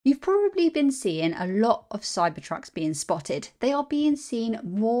probably been seeing a lot of Cybertrucks being spotted. They are being seen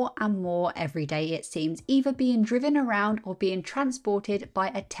more and more every day, it seems, either being driven around or being transported by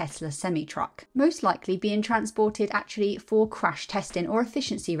a Tesla semi-truck. Most likely being transported actually for crash testing or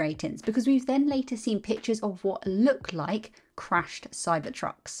efficiency ratings, because we've then later seen pictures of what look like crashed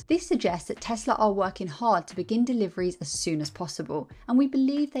Cybertrucks. This suggests that Tesla are working hard to begin deliveries as soon as possible, and we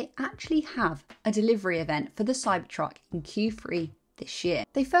believe they actually have a delivery event for the Cybertruck in Q3 this year.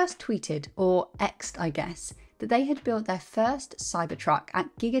 They first tweeted, or X'd I guess, that they had built their first Cybertruck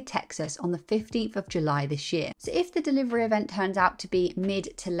at Giga Texas on the 15th of July this year. So if the delivery event turns out to be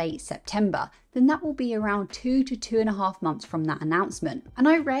mid to late September, then that will be around 2 to 2.5 months from that announcement. And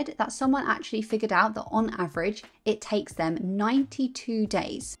I read that someone actually figured out that on average, it takes them 92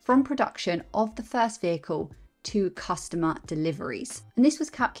 days from production of the first vehicle to customer deliveries. And this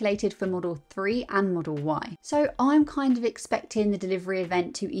was calculated for Model 3 and Model Y. So I'm kind of expecting the delivery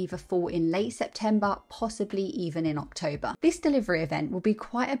event to either fall in late September, possibly even in October. This delivery event will be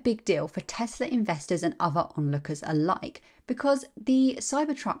quite a big deal for Tesla investors and other onlookers alike, because the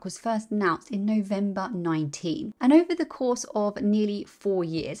Cybertruck was first announced in November 19. And over the course of nearly 4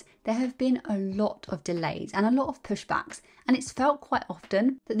 years, there have been a lot of delays and a lot of pushbacks, and it's felt quite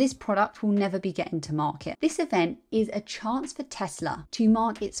often that this product will never be getting to market. This event is a chance for Tesla to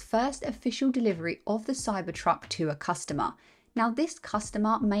mark its first official delivery of the Cybertruck to a customer. Now, this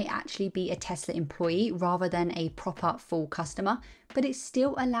customer may actually be a Tesla employee rather than a proper full customer, but it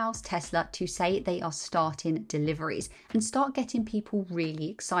still allows Tesla to say they are starting deliveries and start getting people really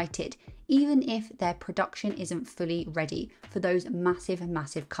excited, even if their production isn't fully ready for those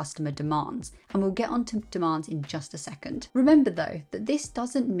massive customer demands. And we'll get onto demands in just a second. Remember though, that this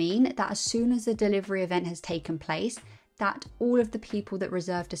doesn't mean that as soon as the delivery event has taken place, that all of the people that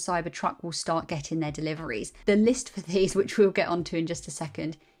reserved a Cybertruck will start getting their deliveries. The list for these, which we'll get onto in just a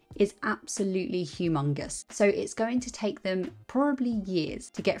second, is absolutely humongous. So it's going to take them probably years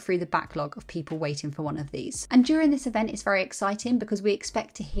to get through the backlog of people waiting for one of these. And during this event, it's very exciting because we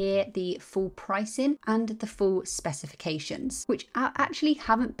expect to hear the full pricing and the full specifications, which actually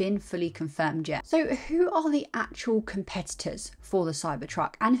haven't been fully confirmed yet. So who are the actual competitors for the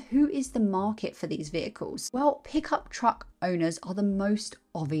Cybertruck, and who is the market for these vehicles? Well, pickup truck owners are the most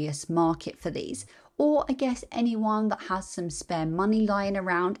obvious market for these, or I guess anyone that has some spare money lying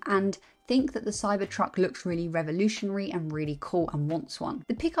around and think that the Cybertruck looks really revolutionary and really cool and wants one.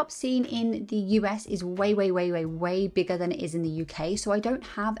 The pickup scene in the US is way bigger than it is in the UK, so I don't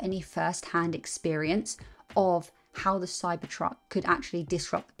have any first-hand experience of how the Cybertruck could actually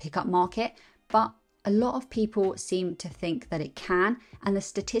disrupt the pickup market, but a lot of people seem to think that it can, and the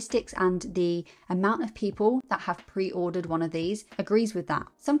statistics and the amount of people that have pre-ordered one of these agrees with that.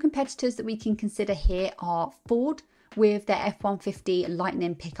 Some competitors that we can consider here are Ford with their F-150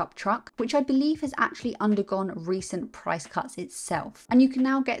 Lightning pickup truck, which I believe has actually undergone recent price cuts itself. And you can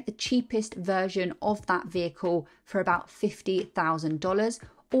now get the cheapest version of that vehicle for about $50,000,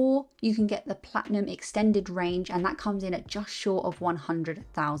 or you can get the Platinum extended range, and that comes in at just short of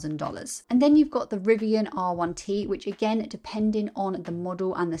 $100,000. And then you've got the Rivian R1T, which again, depending on the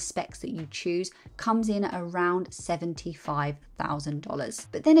model and the specs that you choose, comes in at around $75,000.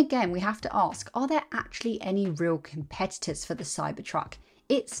 But then again, we have to ask, are there actually any real competitors for the Cybertruck?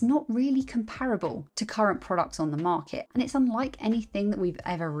 It's not really comparable to current products on the market, and it's unlike anything that we've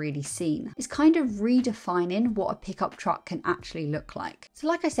ever really seen. It's kind of redefining what a pickup truck can actually look like. So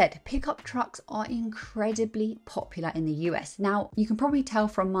like I said, pickup trucks are incredibly popular in the US. Now, you can probably tell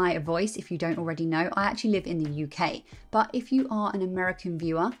from my voice, if you don't already know, I actually live in the UK. But if you are an American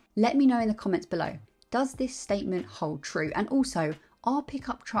viewer, let me know in the comments below. Does this statement hold true? And also, are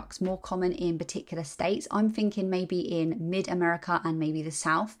pickup trucks more common in particular states? I'm thinking maybe in mid-America and maybe the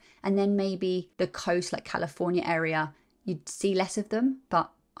South, and then maybe the coast like California area, you'd see less of them, but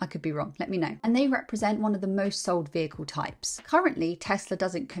I could be wrong, let me know. And they represent one of the most sold vehicle types. Currently, Tesla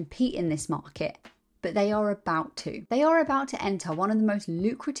doesn't compete in this market, but they are about to. They are about to enter one of the most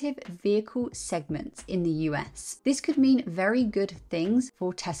lucrative vehicle segments in the US. This could mean very good things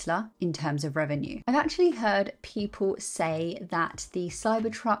for Tesla in terms of revenue. I've actually heard people say that the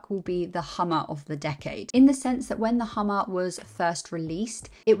Cybertruck will be the Hummer of the decade, in the sense that when the Hummer was first released,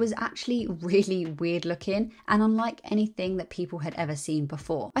 it was actually really weird looking and unlike anything that people had ever seen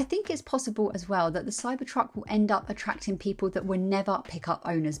before. I think it's possible as well that the Cybertruck will end up attracting people that were never pickup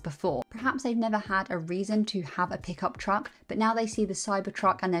owners before. Perhaps they've never had a reason to have a pickup truck, but now they see the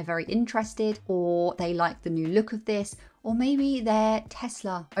Cybertruck and they're very interested, or they like the new look of this, Or maybe they're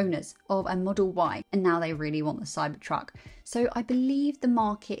Tesla owners of a Model Y and now they really want the Cybertruck. So I believe the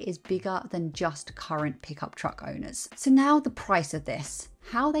market is bigger than just current pickup truck owners. So now the price of this.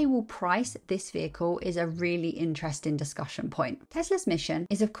 How they will price this vehicle is a really interesting discussion point. Tesla's mission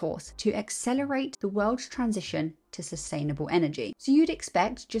is, of course, to accelerate the world's transition to sustainable energy. So you'd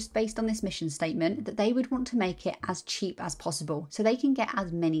expect, just based on this mission statement, that they would want to make it as cheap as possible so they can get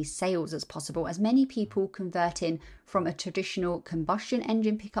as many sales as possible, as many people converting from a traditional combustion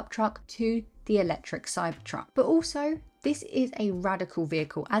engine pickup truck to the electric Cybertruck. But also, this is a radical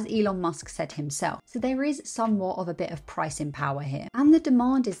vehicle, as Elon Musk said himself. So there is somewhat of a bit of pricing power here. And the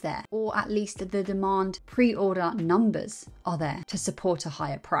demand is there, or at least the demand pre-order numbers are there to support a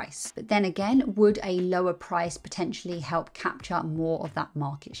higher price. But then again, would a lower price potentially help capture more of that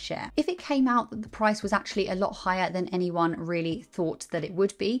market share? If it came out that the price was actually a lot higher than anyone really thought that it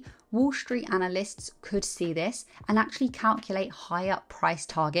would be, Wall Street analysts could see this and actually calculate higher price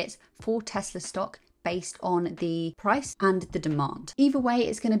targets for Tesla stock based on the price and the demand. Either way,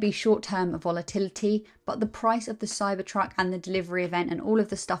 it's going to be short-term volatility, but the price of the Cybertruck and the delivery event and all of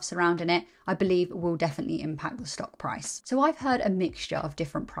the stuff surrounding it, I believe will definitely impact the stock price. So I've heard a mixture of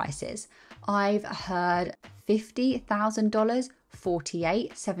different prices. I've heard $50,000,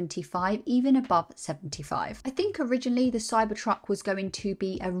 48, 75, even above 75. I think originally the Cybertruck was going to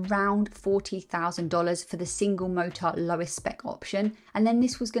be around $40,000 for the single motor lowest spec option, and then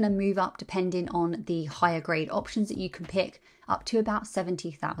this was going to move up depending on the higher grade options that you can pick, up to about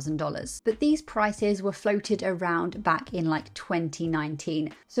 $70,000. But these prices were floated around back in like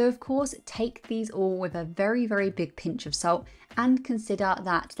 2019. So of course, take these all with a very, very big pinch of salt and consider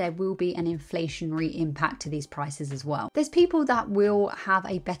that there will be an inflationary impact to these prices as well. There's people that will have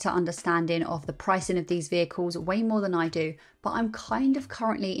a better understanding of the pricing of these vehicles way more than I do, but I'm kind of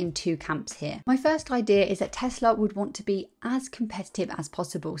currently in two camps here. My first idea is that Tesla would want to be as competitive as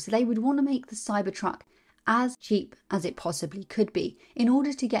possible. So they would want to make the Cybertruck as cheap as it possibly could be in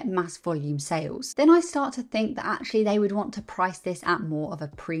order to get mass volume sales. Then I start to think that actually they would want to price this at more of a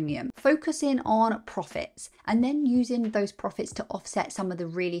premium, focusing on profits and then using those profits to offset some of the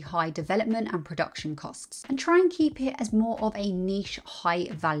really high development and production costs, and try and keep it as more of a niche high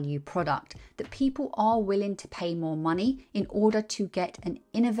value product that people are willing to pay more money in order to get an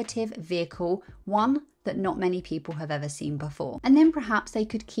innovative vehicle, one that not many people have ever seen before. And then perhaps they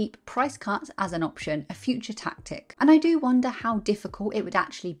could keep price cuts as an option, a future tactic. And I do wonder how difficult it would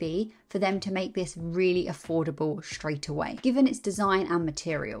actually be for them to make this really affordable straight away, given its design and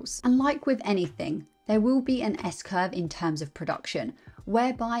materials. And like with anything, there will be an S-curve in terms of production,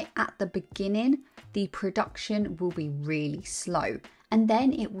 whereby at the beginning, the production will be really slow. And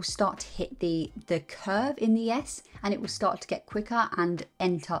then it will start to hit the curve in the S, and it will start to get quicker and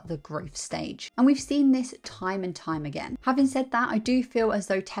enter the growth stage. And we've seen this time and time again. Having said that, I do feel as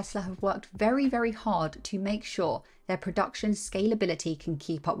though Tesla have worked very, very hard to make sure their production scalability can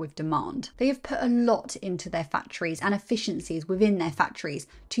keep up with demand. They have put a lot into their factories and efficiencies within their factories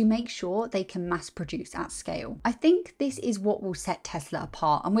to make sure they can mass produce at scale. I think this is what will set Tesla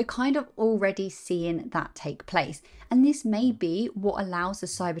apart, and we're kind of already seeing that take place. And this may be what allows the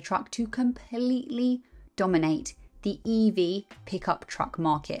Cybertruck to completely dominate the EV pickup truck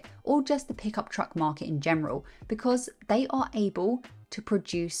market, or just the pickup truck market in general, because they are able to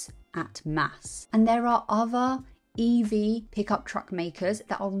produce at mass. And there are other EV pickup truck makers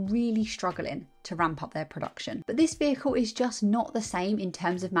that are really struggling to ramp up their production. But this vehicle is just not the same in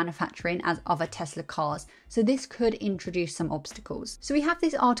terms of manufacturing as other Tesla cars, so this could introduce some obstacles. So we have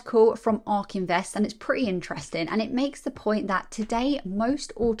this article from ARK Invest, and it's pretty interesting, and it makes the point that today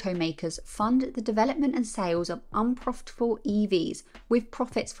most automakers fund the development and sales of unprofitable EVs with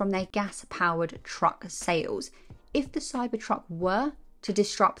profits from their gas-powered truck sales. If the Cybertruck were to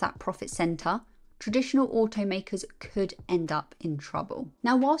disrupt that profit center, traditional automakers could end up in trouble.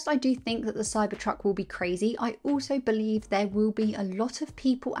 Now, whilst I do think that the Cybertruck will be crazy, I also believe there will be a lot of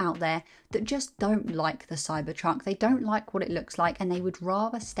people out there that just don't like the Cybertruck. They don't like what it looks like, and they would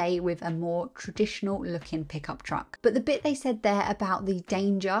rather stay with a more traditional looking pickup truck. But the bit they said there about the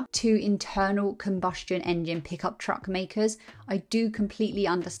danger to internal combustion engine pickup truck makers, I do completely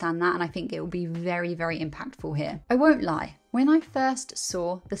understand that, and I think it will be very, very impactful here. I won't lie. When I first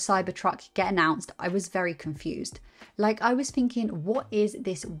saw the Cybertruck get announced, I was very confused. Like, I was thinking, what is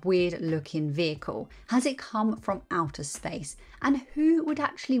this weird looking vehicle? Has it come from outer space? And who would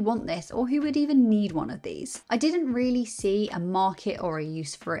actually want this, or who would even need one of these? I didn't really see a market or a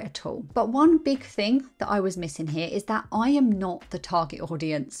use for it at all. But one big thing that I was missing here is that I am not the target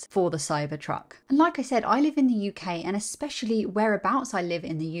audience for the Cybertruck. And like I said, I live in the UK, and especially whereabouts I live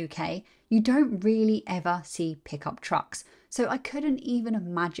in the UK, you don't really ever see pickup trucks. So I couldn't even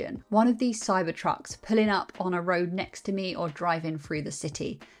imagine one of these Cybertrucks pulling up on a road next to me or driving through the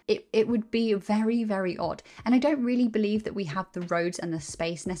city. It would be very, very odd. And I don't really believe that we have the roads and the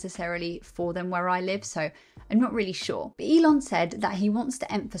space necessarily for them where I live, so I'm not really sure. But Elon said that he wants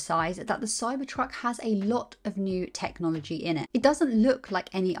to emphasize that the Cybertruck has a lot of new technology in it. It doesn't look like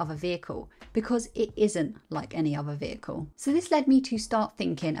any other vehicle because it isn't like any other vehicle. So this led me to start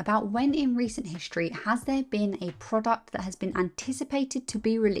thinking about when in recent history has there been a product that has been anticipated to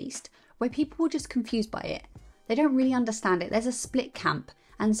be released where people were just confused by it. They don't really understand it. There's a split camp.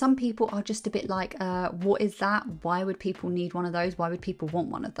 And some people are just a bit like, what is that? Why would people need one of those? Why would people want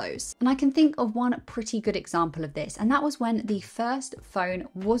one of those? And I can think of one pretty good example of this. And that was when the first phone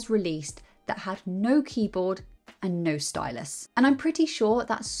was released that had no keyboard and no stylus. And I'm pretty sure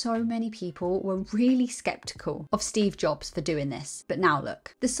that so many people were really skeptical of Steve Jobs for doing this. But now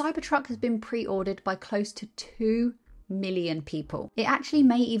look, the Cybertruck has been pre-ordered by close to 2 million people. It actually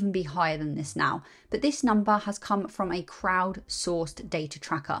may even be higher than this now, but this number has come from a crowd-sourced data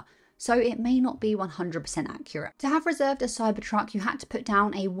tracker, so it may not be 100% accurate. To have reserved a Cybertruck, you had to put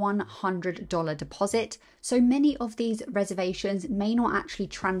down a $100 deposit, so many of these reservations may not actually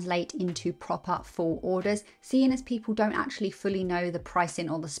translate into proper full orders, seeing as people don't actually fully know the pricing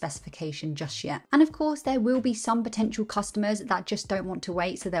or the specification just yet. And of course, there will be some potential customers that just don't want to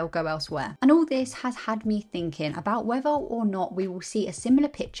wait, so they'll go elsewhere. And all this has had me thinking about whether or not we will see a similar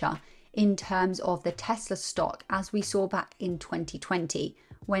picture in terms of the Tesla stock as we saw back in 2020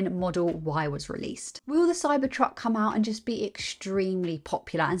 when Model Y was released. Will the Cybertruck come out and just be extremely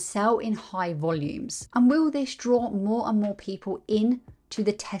popular and sell in high volumes? And will this draw more and more people in to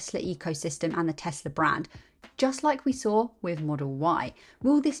the Tesla ecosystem and the Tesla brand, just like we saw with Model Y?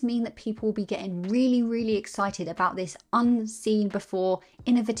 Will this mean that people will be getting really, really excited about this unseen before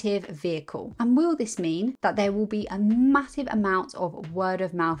innovative vehicle? And will this mean that there will be a massive amount of word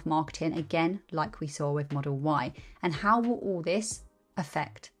of mouth marketing again, like we saw with Model Y? And how will all this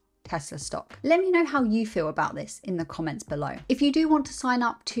affect Tesla stock? Let me know how you feel about this in the comments below. If you do want to sign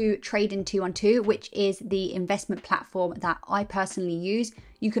up to Trading 212, which is the investment platform that I personally use,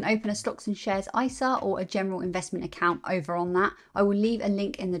 you can open a stocks and shares ISA or a general investment account over on that. I will leave a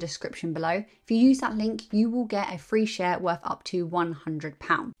link in the description below. If you use that link, you will get a free share worth up to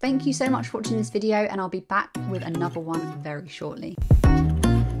 £100. Thank you so much for watching this video, and I'll be back with another one very shortly.